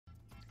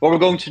What we're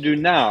going to do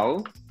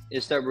now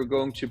is that we're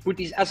going to put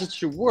these assets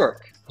to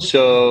work.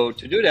 So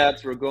to do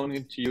that, we're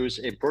going to use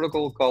a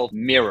protocol called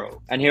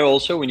Mero. And here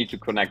also we need to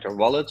connect our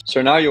wallet.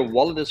 So now your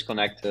wallet is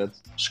connected.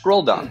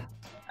 Scroll down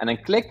and then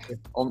click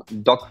on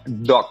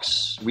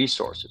docs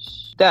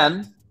resources.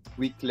 Then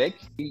we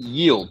click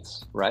yield,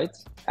 right?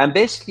 And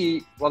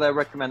basically what I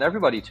recommend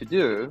everybody to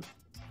do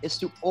is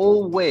to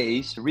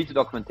always read the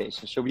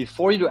documentation. So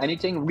before you do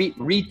anything,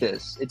 read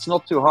this. It's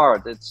not too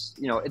hard. It's,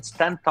 you know, it's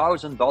 $10,000.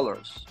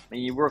 I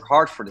mean, you work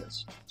hard for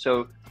this.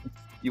 So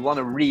you want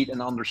to read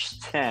and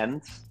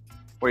understand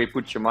where you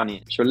put your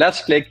money. So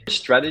let's click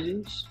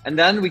strategies. And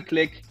then we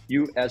click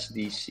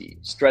USDC,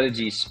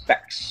 strategy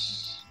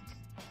specs.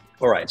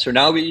 All right, so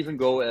now we even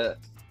go a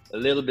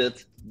little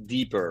bit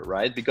deeper,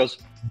 right? Because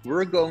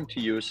we're going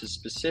to use a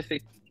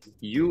specific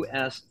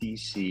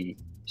USDC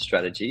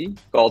strategy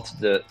called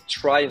the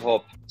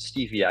Tri-Hop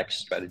CVX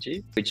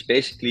strategy, which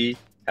basically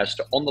has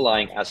the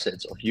underlying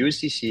assets of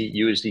USDC,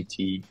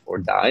 USDT, or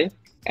DAI,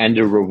 and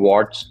the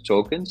reward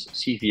tokens,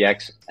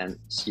 CVX and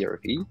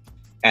CRV.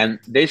 And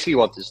basically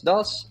what this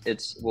does,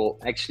 it will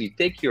actually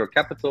take your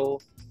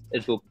capital,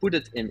 it will put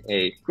it in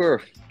a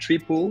curve tree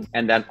pool,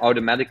 and then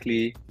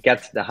automatically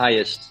get the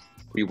highest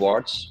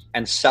rewards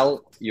and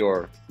sell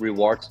your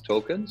reward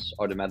tokens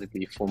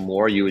automatically for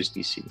more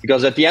USDC.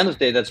 Because at the end of the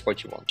day, that's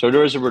what you want. So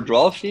there is a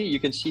withdrawal fee. You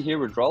can see here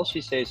withdrawal fee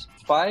says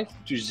 5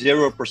 to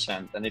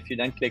 0%. And if you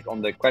then click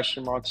on the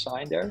question mark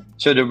sign there,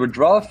 so the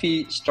withdrawal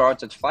fee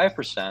starts at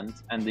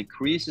 5% and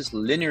decreases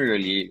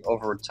linearly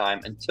over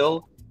time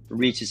until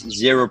reaches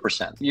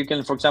 0%. You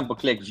can, for example,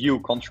 click view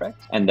contract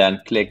and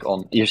then click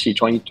on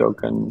ERC20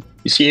 token.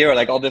 You see here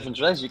like all different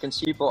strategies. You can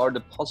see people are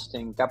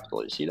depositing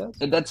capital. You see that?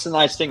 And that's a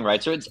nice thing,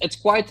 right? So it's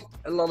quite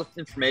a lot of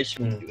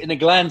information. In a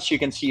glance, you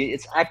can see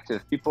it's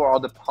active. People are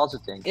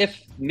depositing.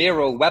 If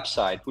Mero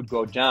website would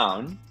go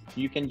down,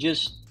 you can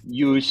just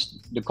use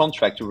the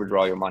contract to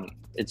withdraw your money.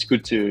 It's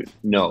good to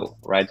know,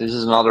 right? This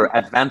is another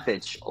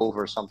advantage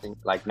over something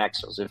like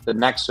Nexos. If the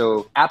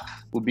Nexo app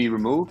would be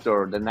removed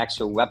or the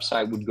Nexo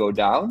website would go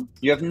down,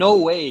 you have no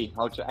way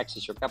how to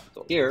access your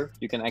capital. Here,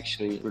 you can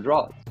actually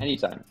withdraw it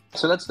anytime.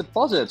 So let's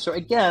deposit. So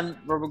again,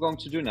 what we're going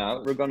to do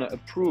now, we're going to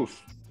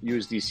approve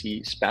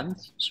USDC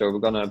spent. So we're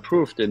going to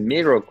approve the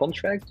Mero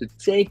contract to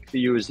take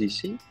the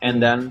USDC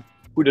and then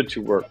put it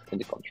to work in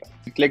the contract.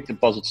 We click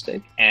deposit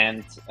stake,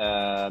 and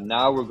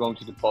now we're going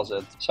to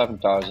deposit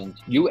 7,000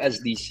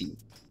 USDC.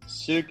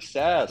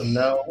 Success!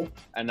 No.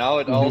 And now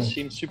it all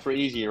seems super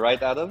easy,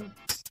 right, Adam?